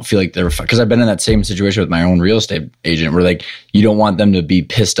 they don't feel like they're, because I've been in that same situation with my own real estate agent where, like, you don't want them to be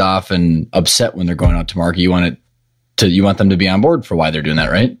pissed off and upset when they're going out to market. You want them to be on board for why they're doing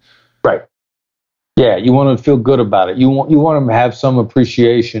that, right? Right. Yeah, you want them to feel good about it. You want them to have some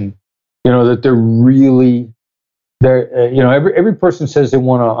appreciation, that they're really there. Every person says they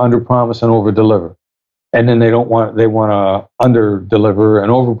want to underpromise and overdeliver. And then they want to under-deliver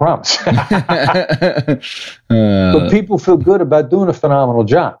and over-promise. But people feel good about doing a phenomenal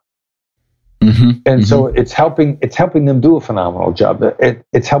job. Mm-hmm, and so it's helping them do a phenomenal job.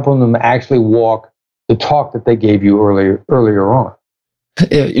 It's helping them actually walk the talk that they gave you earlier on.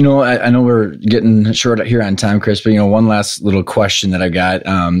 I know we're getting short here on time, Chris, but one last little question that I got,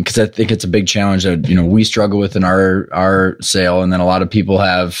 because I think it's a big challenge that we struggle with in our sale, and then a lot of people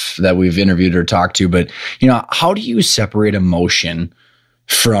have that we've interviewed or talked to. But how do you separate emotion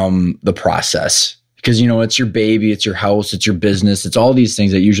from the process? Because it's your baby, it's your house, it's your business, it's all these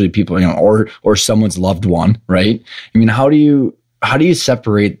things that usually people or someone's loved one, right? I mean, how do you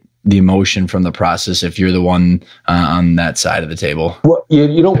separate the emotion from the process if you're the one on that side of the table? Well,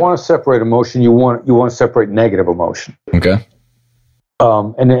 you don't want to separate emotion. You want to separate negative emotion. Okay.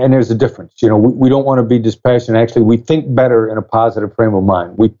 And there's a difference. We don't want to be dispassionate. Actually, we think better in a positive frame of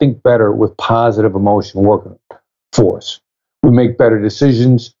mind. We think better with positive emotion working for us. We make better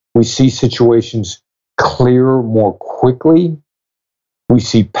decisions. We see situations clearer more quickly. We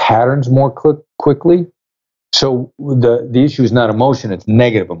see patterns more quickly. So the issue is not emotion, it's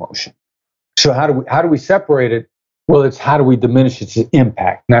negative emotion. So how do we separate it? Well, it's how do we diminish its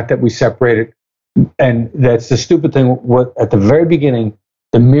impact, not that we separate it. And that's the stupid thing. At the very beginning,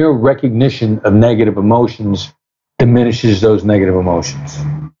 the mere recognition of negative emotions diminishes those negative emotions.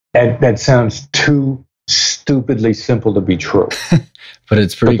 And that sounds too stupidly simple to be true. But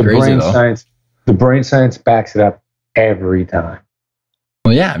it's pretty crazy, though. The brain science backs it up every time.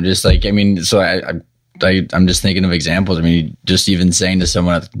 Well, yeah, I'm just like, I'm just thinking of examples. I mean, just even saying to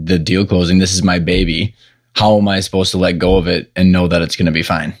someone at the deal closing, this is my baby. How am I supposed to let go of it and know that it's going to be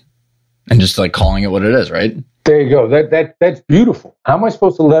fine? And just like calling it what it is, right? There you go. That's beautiful. How am I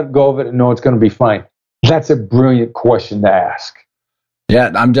supposed to let go of it and know it's going to be fine? That's a brilliant question to ask.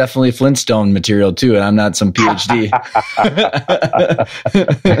 Yeah, I'm definitely Flintstone material too, and I'm not some PhD.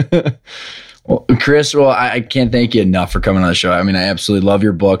 Well, Chris, I can't thank you enough for coming on the show. I mean, I absolutely love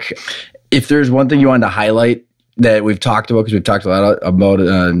your book. If there's one thing you wanted to highlight that we've talked about, because we've talked a lot about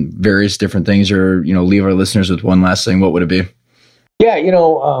various different things, or leave our listeners with one last thing, what would it be? Yeah,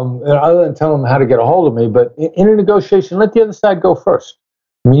 other than tell them how to get a hold of me, but in a negotiation, let the other side go first.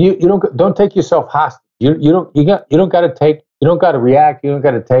 I mean, you don't take yourself hostage. You don't got to react. You don't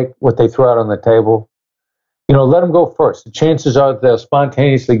got to take what they throw out on the table. Let them go first. The chances are they'll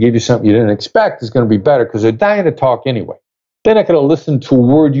spontaneously give you something you didn't expect is going to be better because they're dying to talk anyway. They're not going to listen to a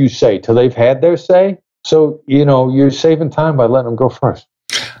word you say till they've had their say. So, you're saving time by letting them go first.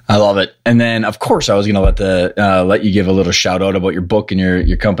 I love it. And then, of course, I was going to let you give a little shout out about your book and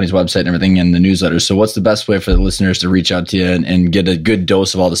your company's website and everything in the newsletter. So what's the best way for the listeners to reach out to you and get a good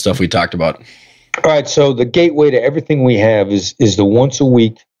dose of all the stuff we talked about? All right. So the gateway to everything we have is the once a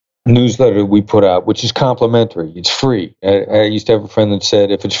week newsletter we put out, which is complimentary. It's free. I used to have a friend that said,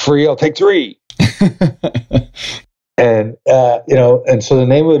 if it's free, I'll take 3. And, and so the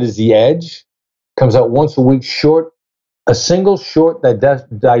name of it is The Edge. Comes out once a week, a single short,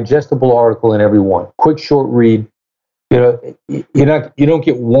 digestible article in every one. Quick, short read. You don't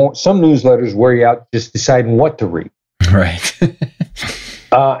get some newsletters wear you out just deciding what to read. Right.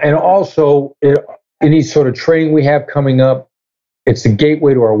 And also, any sort of training we have coming up, it's a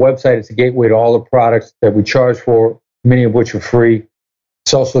gateway to our website. It's a gateway to all the products that we charge for, many of which are free.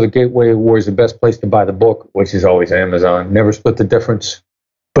 It's also the gateway where is the best place to buy the book, which is always Amazon. Never split the difference.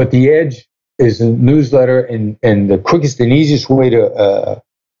 But The Edge is a newsletter, and the quickest and easiest way to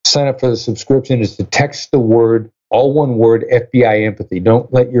sign up for the subscription is to text the word, all one word, FBI empathy.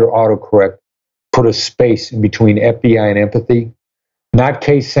 Don't let your autocorrect put a space in between FBI and empathy. Not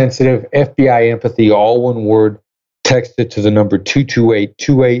case sensitive, FBI empathy, all one word. Text it to the number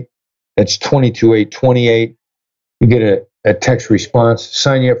 22828. That's 22828. You get a text response.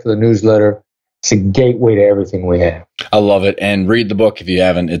 Sign you up for the newsletter. It's a gateway to everything we have. I love it. And read the book if you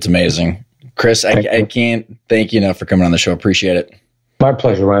haven't. It's amazing. Chris, I can't thank you enough for coming on the show. Appreciate it. My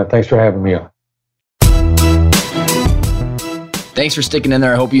pleasure, Ryan. Thanks for having me on. Thanks for sticking in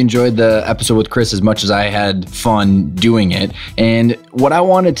there. I hope you enjoyed the episode with Chris as much as I had fun doing it. And what I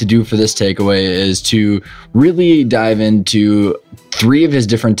wanted to do for this takeaway is to really dive into 3 of his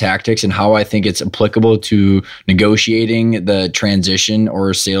different tactics and how I think it's applicable to negotiating the transition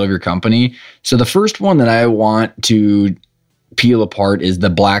or sale of your company. So the first one that I want to peel apart is the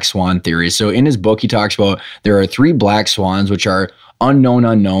black swan theory. So in his book, he talks about there are 3 black swans, which are unknown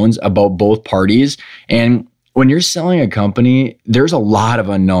unknowns about both parties. And when you're selling a company, there's a lot of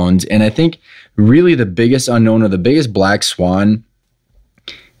unknowns. And I think really the biggest unknown or the biggest black swan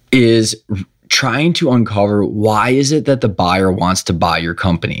is trying to uncover why is it that the buyer wants to buy your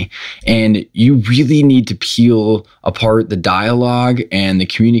company. And you really need to peel apart the dialogue and the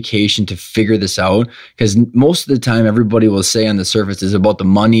communication to figure this out, because most of the time everybody will say on the surface is about the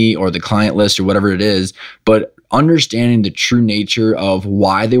money or the client list or whatever it is, but understanding the true nature of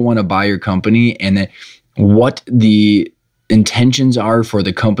why they want to buy your company and that what the intentions are for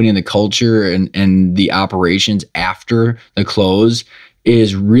the company and the culture and the operations after the close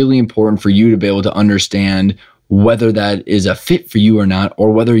is really important for you to be able to understand whether that is a fit for you or not,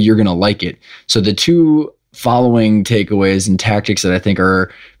 or whether you're going to like it. So the two following takeaways and tactics that I think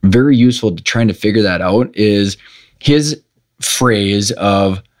are very useful to trying to figure that out is his phrase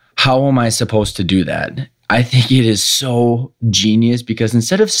of, how am I supposed to do that? I think it is so genius, because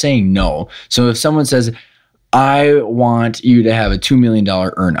instead of saying no, so if someone says, I want you to have a $2 million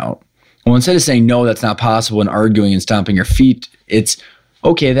earnout. Well, instead of saying, no, that's not possible, and arguing and stomping your feet, it's,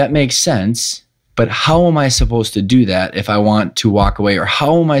 okay, that makes sense. But how am I supposed to do that if I want to walk away? Or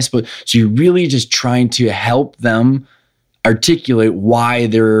how am I supposed? So you're really just trying to help them articulate why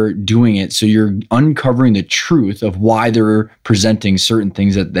they're doing it. So you're uncovering the truth of why they're presenting certain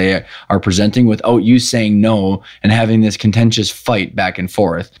things that they are presenting without you saying no and having this contentious fight back and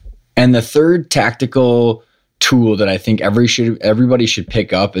forth. And the third tactical tool that I think everybody should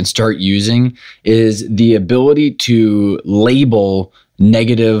pick up and start using is the ability to label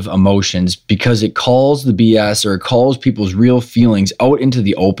negative emotions, because it calls the BS, or it calls people's real feelings out into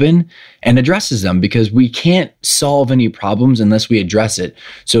the open and addresses them, because we can't solve any problems unless we address it.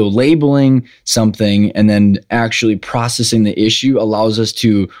 So labeling something and then actually processing the issue allows us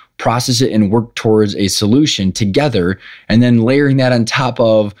to process it and work towards a solution together, and then layering that on top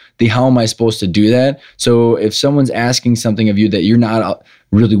of the how am I supposed to do that. So if someone's asking something of you that you're not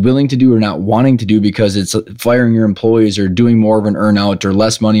really willing to do or not wanting to do because it's firing your employees or doing more of an earnout or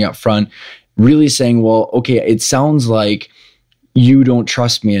less money up front, really saying, well, okay, it sounds like you don't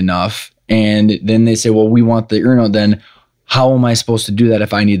trust me enough. And then they say, well, we want the earnout. Then how am I supposed to do that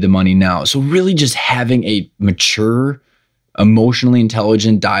if I need the money now? So really just having a mature, emotionally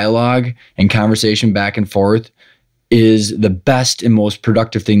intelligent dialogue and conversation back and forth is the best and most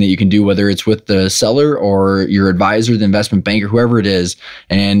productive thing that you can do, whether it's with the seller or your advisor, the investment banker, whoever it is,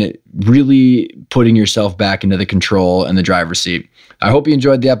 and really putting yourself back into the control and the driver's seat. I hope you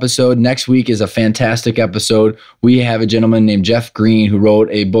enjoyed the episode. Next week is a fantastic episode. We have a gentleman named Jeff Green who wrote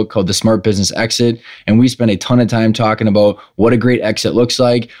a book called The Smart Business Exit, and we spent a ton of time talking about what a great exit looks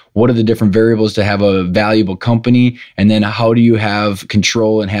like, what are the different variables to have a valuable company, and then how do you have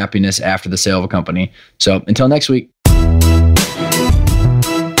control and happiness after the sale of a company. So until next week.